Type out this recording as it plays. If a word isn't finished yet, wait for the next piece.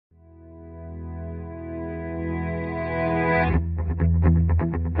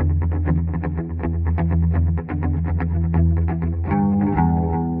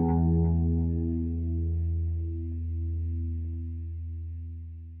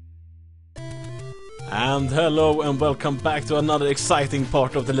And hello and welcome back to another exciting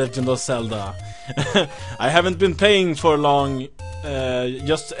part of The Legend of Zelda. I haven't been playing for long,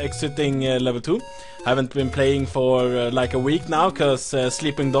 just exiting level 2. Haven't been playing for like a week now, cause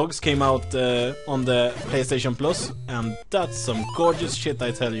Sleeping Dogs came out on the PlayStation Plus, and that's some gorgeous shit,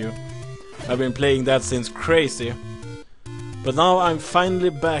 I tell you. I've been playing that since crazy. But now I'm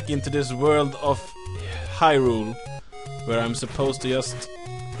finally back into this world of Hyrule, where I'm supposed to just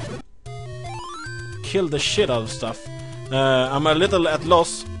kill the shit out of stuff. I'm a little at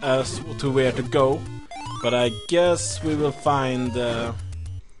loss as to where to go, but I guess we will find the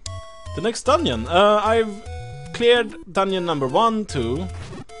next dungeon. I've cleared dungeon number 1, 2.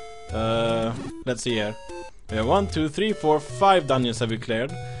 Let's see here. We have 1, 2, 3, 4, 5 dungeons have we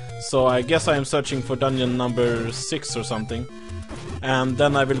cleared. So I guess I am searching for dungeon number 6 or something. And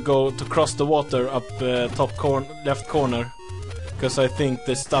then I will go to cross the water up top left corner, because I think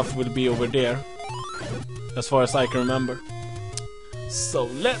the stuff will be over there, as far as I can remember. So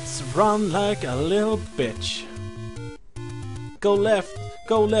let's run like a little bitch. Go left,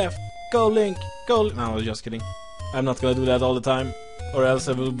 go left, go Link, go... No, I was just kidding. I'm not gonna do that all the time, or else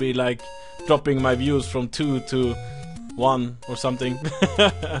I will be like dropping my views from 2 to 1 or something.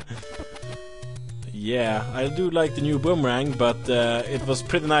 Yeah, I do like the new boomerang, but it was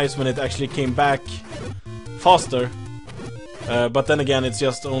pretty nice when it actually came back faster. But then again, it's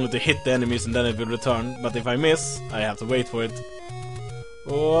just only to hit the enemies and then it will return. But if I miss, I have to wait for it.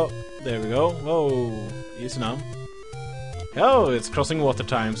 Oh, there we go. Whoa, easy now. Oh, it's crossing water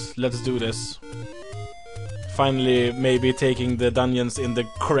times. Let's do this. Finally, maybe taking the dungeons in the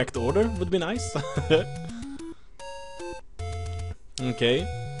correct order would be nice. Okay.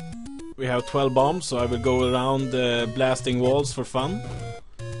 We have 12 bombs, so I will go around blasting walls for fun.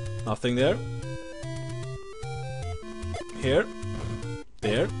 Nothing there. Here,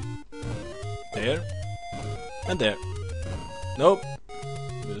 there, there, and there. Nope.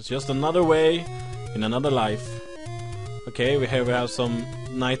 It's just another way in another life. Okay, we have some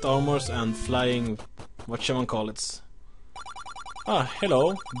knight armors and flying... what shall one call it? Ah,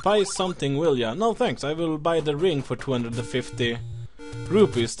 hello. Buy something, will ya? No thanks, I will buy the ring for 250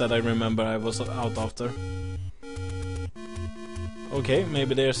 rupees that I remember I was out after. Okay,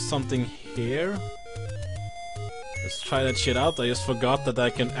 maybe there's something here. Let's try that shit out. I just forgot that I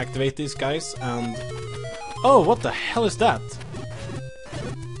can activate these guys and... Oh, what the hell is that?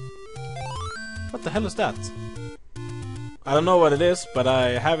 What the hell is that? I don't know what it is, but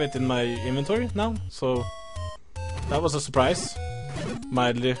I have it in my inventory now, so... That was a surprise.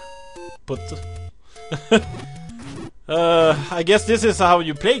 Mildly put. I guess this is how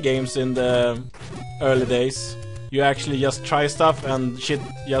you play games in the early days. You actually just try stuff and shit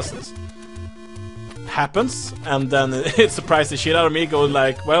just happens, and then it surprised the shit out of me. Goes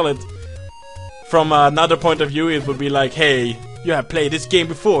like, well, it from another point of view, it would be like, hey, you have played this game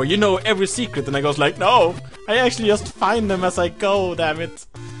before, you know every secret, and I goes like, no, I actually just find them as I go, damn it.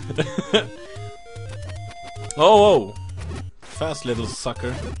 Oh, fast little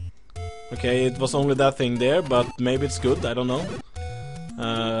sucker. Okay, it was only that thing there, but maybe it's good, I don't know.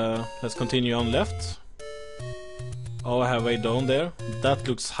 Let's continue on left. Oh, I have way down there. That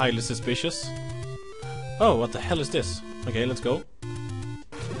looks highly suspicious. Oh, what the hell is this? Okay, let's go.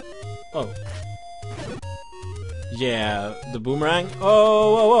 Oh. Yeah, the boomerang.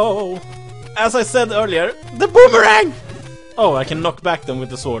 Oh. As I said earlier, the boomerang! Oh, I can knock back them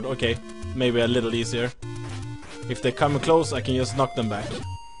with the sword. Okay, maybe a little easier. If they come close, I can just knock them back.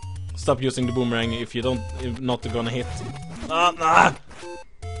 Stop using the boomerang if you don't, if not gonna hit. Ah!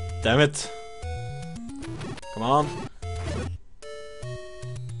 Damn it! Come on.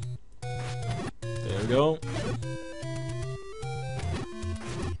 There we go.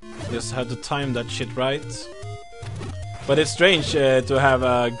 Just had to time that shit right. But it's strange to have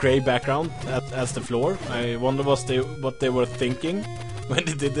a grey background as the floor. I wonder what they were thinking when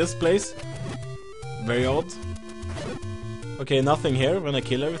they did this place. Very odd. Okay, nothing here when I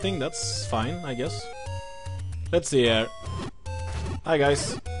kill everything. That's fine, I guess. Let's see here. Hi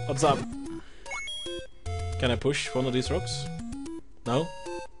guys, what's up? Can I push one of these rocks? No?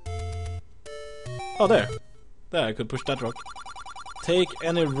 Oh, there. There, I could push that rock. Take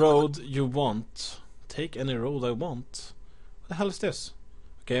any road you want. Take any road I want. What the hell is this?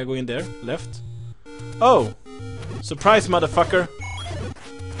 Okay, I go in there. Left. Oh! Surprise, motherfucker!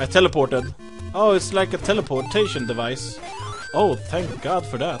 I teleported. Oh, it's like a teleportation device. Oh, thank God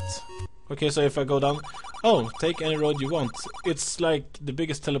for that. Okay, so if I go down... Oh, take any road you want. It's like the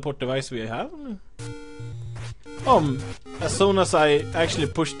biggest teleport device we have. As soon as I actually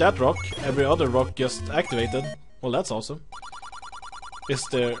pushed that rock, every other rock just activated. Well, that's awesome. Is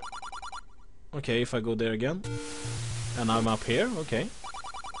there... Okay, if I go there again. And I'm up here, okay.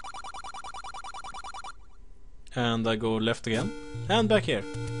 And I go left again. And back here.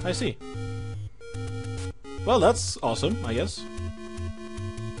 I see. Well, that's awesome, I guess.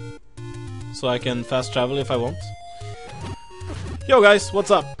 So I can fast travel if I want. Yo guys,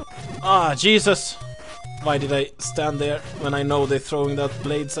 what's up? Ah, Jesus! Why did I stand there when I know they're throwing that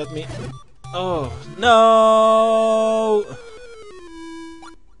blades at me? Oh, no!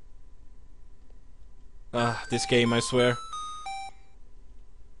 Ah, this game, I swear.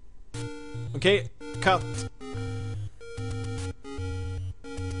 Okay, cut.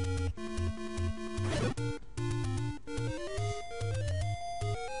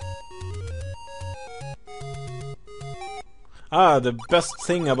 Ah, the best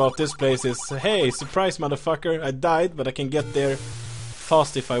thing about this place is, hey, surprise motherfucker, I died, but I can get there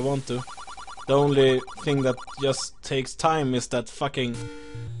fast if I want to. The only thing that just takes time is that fucking...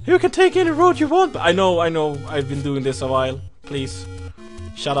 You can take any road you want! I know, I've been doing this a while. Please,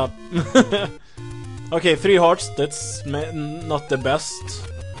 shut up. Okay, 3 hearts, that's not the best.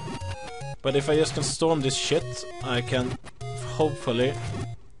 But if I just can storm this shit, I can hopefully...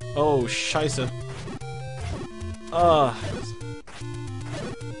 Oh, scheisse. Ah...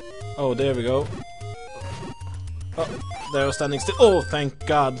 Oh, there we go. Oh, they are standing still. Oh, thank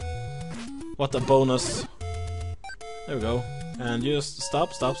God. What a bonus. There we go. And just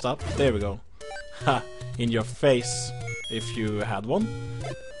stop. There we go. Ha! In your face, if you had one.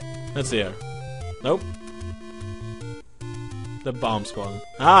 Let's see here. Nope. The bomb squad.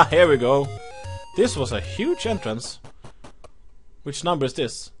 Ah, here we go. This was a huge entrance. Which number is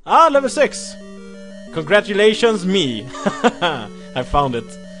this? Ah, level 6! Congratulations, me! I found it.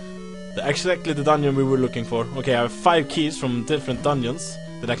 Exactly the dungeon we were looking for. Okay, I have 5 keys from different dungeons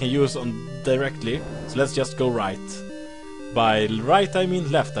that I can use on directly. So let's just go right. By right I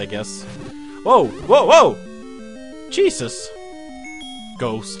mean left, I guess. Whoa! Whoa! Whoa! Jesus!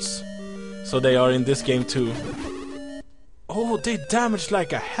 Ghosts. So they are in this game too. Oh, they damage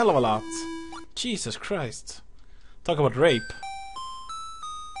like a hell of a lot. Jesus Christ. Talk about rape.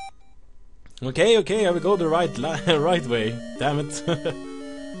 Okay, I will go the right way. Damn it.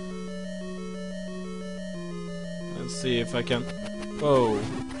 Let's see if I can... Whoa.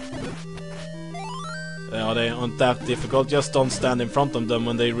 They aren't that difficult. Just don't stand in front of them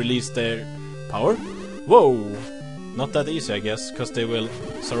when they release their power. Whoa. Not that easy, I guess, because they will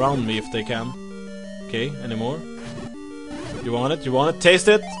surround me if they can. Okay, any more? You want it? You want it? Taste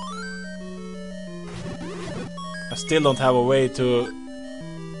it! I still don't have a way to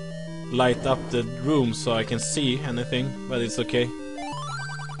light up the room so I can see anything, but it's okay.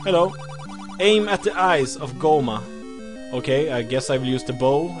 Hello. Aim at the eyes of Goma. Okay, I guess I will use the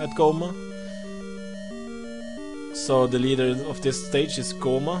bow at Goma. So the leader of this stage is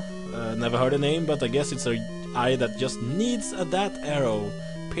Goma. Never heard the name, but I guess it's an eye that just needs that arrow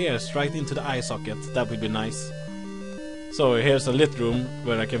pierced right into the eye socket. That would be nice. So here's a lit room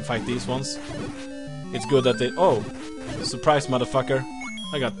where I can fight these ones. It's good that they... Oh! Surprise, motherfucker.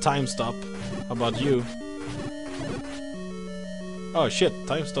 I got time stop. How about you? Oh shit,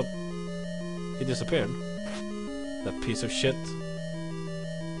 time stop. He disappeared. That piece of shit.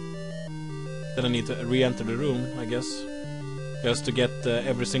 Then I need to re-enter the room, I guess. Just to get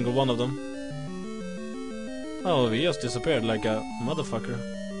every single one of them. Oh, he just disappeared like a motherfucker.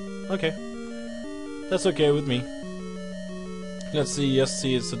 Okay. That's okay with me. Let's see, just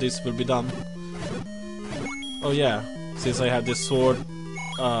see, so this will be done. Oh yeah, since I have this sword,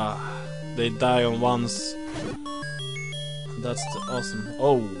 they die on once. That's awesome.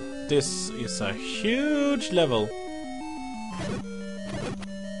 Oh, this is a huge level.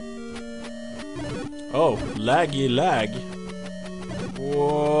 Oh, laggy lag.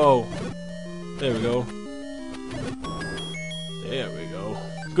 Whoa. There we go. There we go.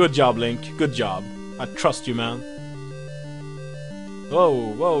 Good job, Link. Good job. I trust you, man.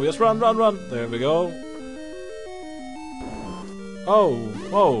 Whoa, whoa, just run, run, run. There we go. Oh,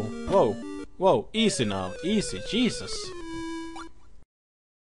 whoa, whoa, whoa. Easy now. Easy. Jesus.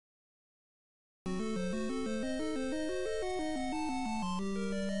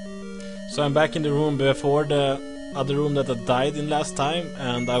 So I'm back in the room before the other room that I died in last time,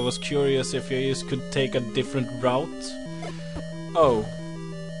 and I was curious if you just could take a different route. Oh.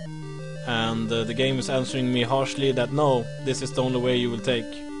 And the game is answering me harshly that no, this is the only way you will take,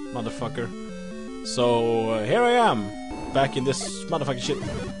 motherfucker. So here I am, back in this motherfucking shit.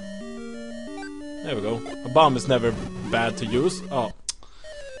 There we go. A bomb is never bad to use. Oh.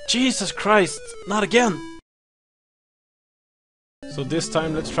 Jesus Christ, not again! So this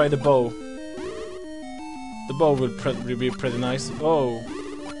time let's try the bow. The bow will be pretty nice. Oh.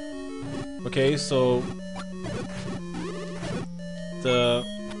 Okay, so the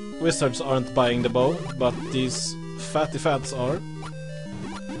wizards aren't buying the bow, but these fatty fats are.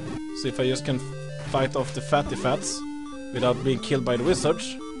 So if I just can fight off the fatty fats without being killed by the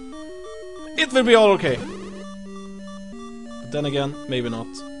wizards, it will be all okay. But then again, maybe not,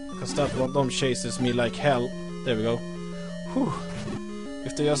 because that one of them chases me like hell. There we go. Whew.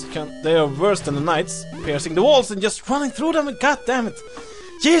 If they just can't, they are worse than the knights, piercing the walls and just running through them. God damn it,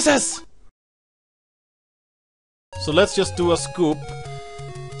 Jesus! So let's just do a scoop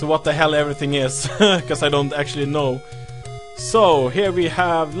to what the hell everything is, because I don't actually know. So here we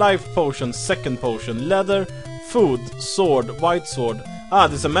have life potion, second potion, leather, food, sword, white sword. Ah,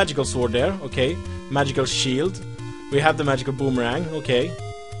 there's a magical sword there. Okay, magical shield. We have the magical boomerang. Okay.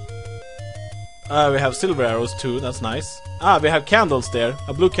 We have silver arrows too, that's nice. Ah, we have candles there.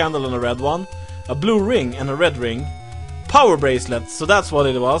 A blue candle and a red one. A blue ring and a red ring. Power bracelet, so that's what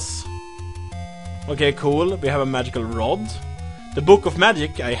it was. Okay, cool. We have a magical rod. The book of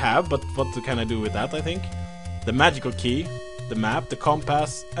magic I have, but what can I do with that, I think? The magical key, the map, the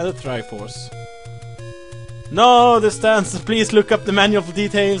compass, and the Triforce. No, the stance, please look up the manual for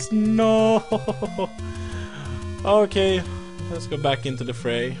details. No. Okay, let's go back into the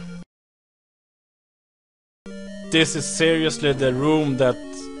fray. This is seriously the room that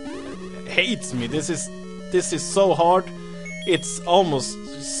hates me. This is so hard. It's almost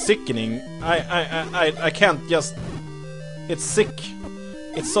sickening. I can't just. It's sick.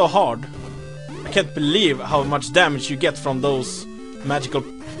 It's so hard. I can't believe how much damage you get from those magical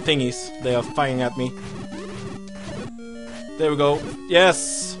thingies they are firing at me. There we go.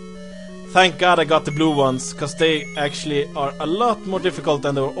 Yes. Thank God I got the blue ones, because they actually are a lot more difficult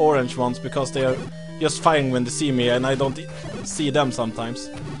than the orange ones, because they are just firing when they see me and I don't see them sometimes.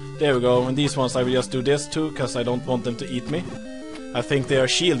 There we go. And these ones I will just do this too, because I don't want them to eat me. I think they are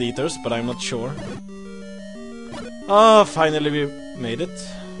shield eaters, but I'm not sure. Oh, finally we made it.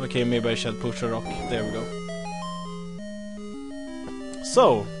 Okay, maybe I shall push a rock. There we go.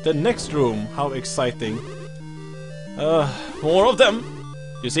 So, the next room. How exciting. More of them.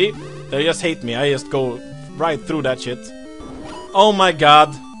 You see? They just hate me. I just go right through that shit. Oh my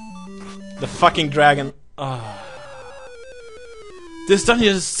god. The fucking dragon. This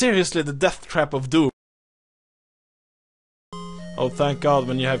dungeon is seriously the death trap of doom. Oh, thank God,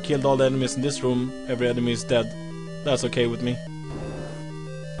 when you have killed all the enemies in this room, every enemy is dead. That's okay with me.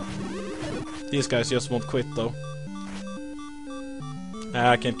 These guys just won't quit, though.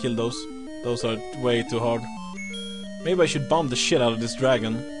 I can't kill those. Those are way too hard. Maybe I should bomb the shit out of this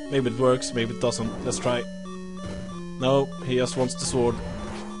dragon. Maybe it works, maybe it doesn't. Let's try. No, he just wants the sword.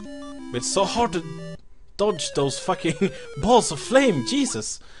 But it's so hard to dodge those fucking balls of flame,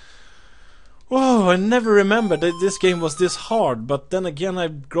 Jesus! Whoa, I never remembered that this game was this hard, but then again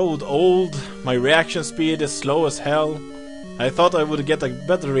I've grown old, my reaction speed is slow as hell. I thought I would get a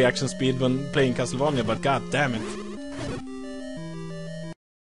better reaction speed when playing Castlevania, but god damn it.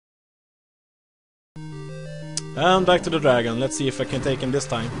 And back to the dragon, let's see if I can take him this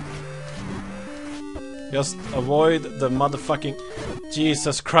time. Just avoid the motherfucking...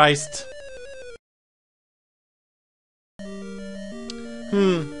 Jesus Christ.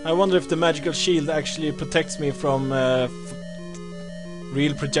 I wonder if the magical shield actually protects me from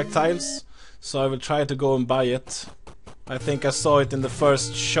real projectiles. So I will try to go and buy it. I think I saw it in the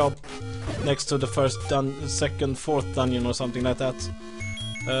first shop next to the first second, fourth dungeon or something like that.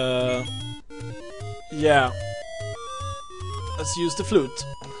 Yeah. Let's use the flute.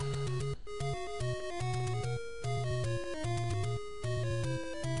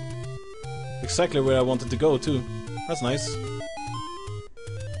 Exactly where I wanted to go too. That's nice.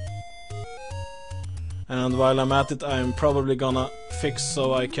 And while I'm at it, I'm probably gonna fix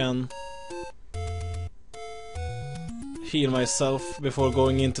so I can heal myself before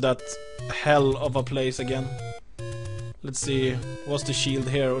going into that hell of a place again. Let's see, was the shield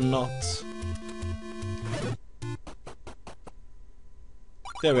here or not?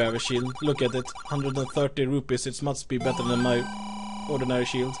 There we have a shield, look at it, 130 rupees, it must be better than my ordinary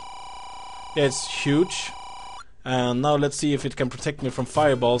shield. Yeah, it's huge. And now let's see if it can protect me from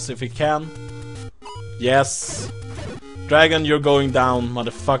fireballs, if it can. Yes! Dragon, you're going down,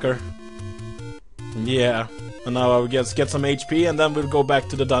 motherfucker. Yeah. And now I will get some HP and then we'll go back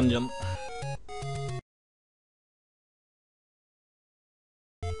to the dungeon.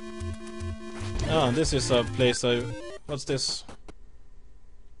 Ah, this is a place I... What's this?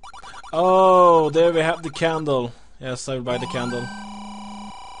 Oh, there we have the candle. Yes, I will buy the candle.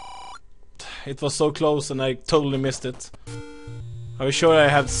 It was so close and I totally missed it. I was sure I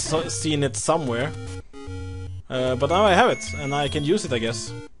had seen it somewhere. But now I have it, and I can use it, I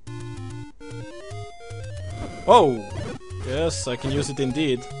guess. Whoa! Yes, I can use it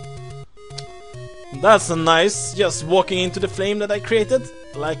indeed. That's a nice, just walking into the flame that I created.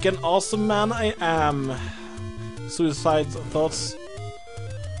 Like an awesome man I am. Suicide thoughts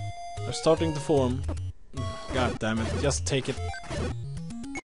are starting to form. God damn it, just take it.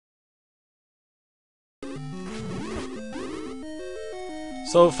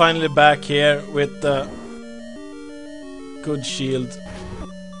 So finally back here with the good shield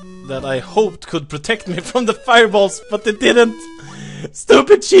that I hoped could protect me from the fireballs, but it didn't.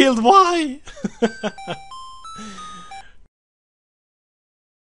 Stupid shield, why?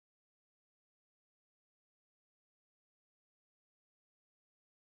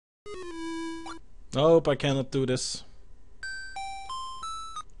 Nope, I cannot do this.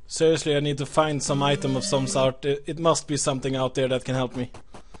 Seriously, I need to find some item of some sort. It must be something out there that can help me.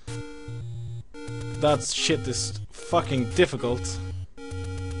 That shit is fucking difficult.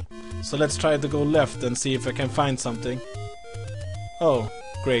 So let's try to go left and see if I can find something. Oh,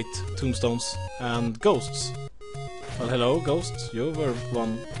 great. Tombstones and ghosts. Well, hello, ghosts. You were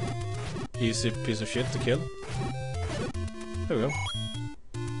one easy piece of shit to kill. There we go.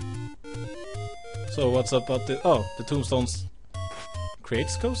 So what's up about the... Oh, the tombstones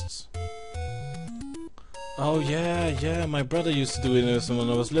creates ghosts? Oh yeah, my brother used to do it when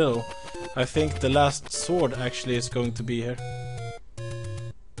I was little. I think the last sword actually is going to be here.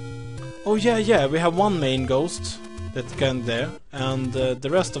 Oh yeah, we have one main ghost that can there, and the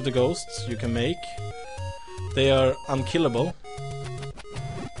rest of the ghosts you can make. They are unkillable.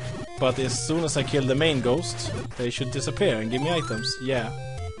 But as soon as I kill the main ghost, they should disappear and give me items. Yeah.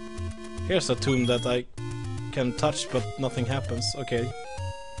 Here's a tomb that I can touch, but nothing happens. Okay.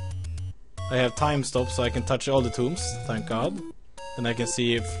 I have time stop, so I can touch all the tombs, thank God. Then I can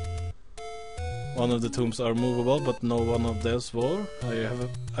see if one of the tombs are movable, but no one of those were. I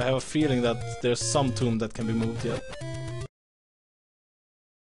have a feeling that there's some tomb that can be moved yet.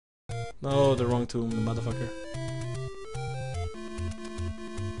 No, the wrong tomb, the motherfucker.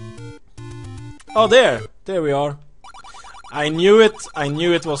 Oh, there we are. I knew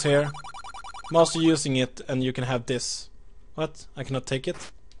it was here. Master using it, and you can have this. What? I cannot take it?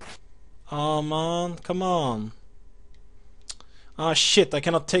 Oh man, come on. Ah shit, I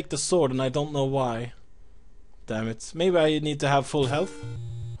cannot take the sword and I don't know why. Damn it. Maybe I need to have full health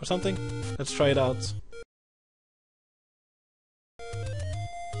or something? Let's try it out.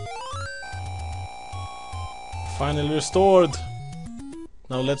 Finally restored.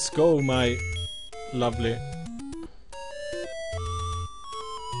 Now let's go, my lovely.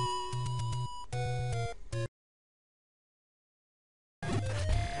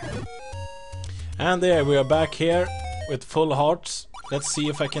 And there, we are back here with full hearts. Let's see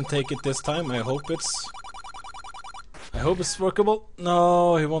if I can take it this time. I hope it's workable.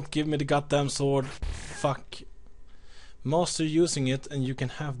 No, he won't give me the goddamn sword. Fuck. Master using it and you can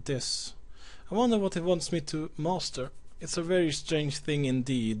have this. I wonder what he wants me to master. It's a very strange thing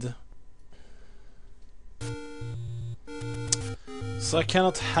indeed. So I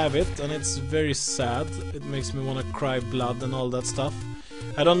cannot have it, and it's very sad. It makes me want to cry blood and all that stuff.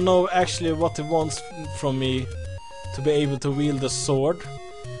 I don't know actually what he wants from me to be able to wield the sword,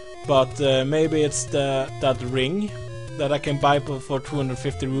 but maybe it's that ring that I can buy for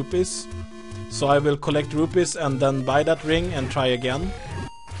 250 rupees. So I will collect rupees and then buy that ring and try again.